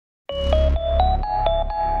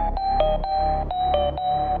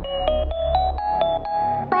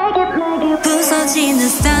부서지는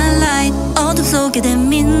starlight 어둠 속에 된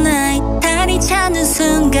midnight 달이 찾는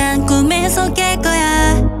순간 꿈에서 깰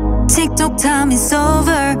거야 TikTok time is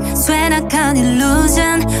over 쇠락한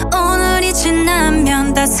illusion 오늘이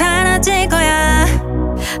지나면 다 사라질 거야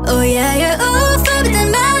Oh yeah yeah ooh forbidden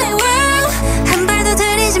my world 한 발도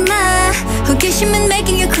들이지 마 호기심은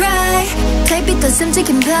making you cry 달빛 더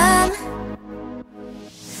숨죽인 밤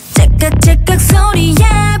째깍째깍 소리에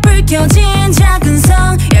불 켜진 작은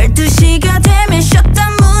성 12시가 되면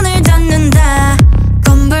셧다운 문을 닫는다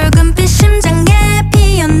검붉은빛 심장에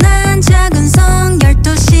피어난 작은 성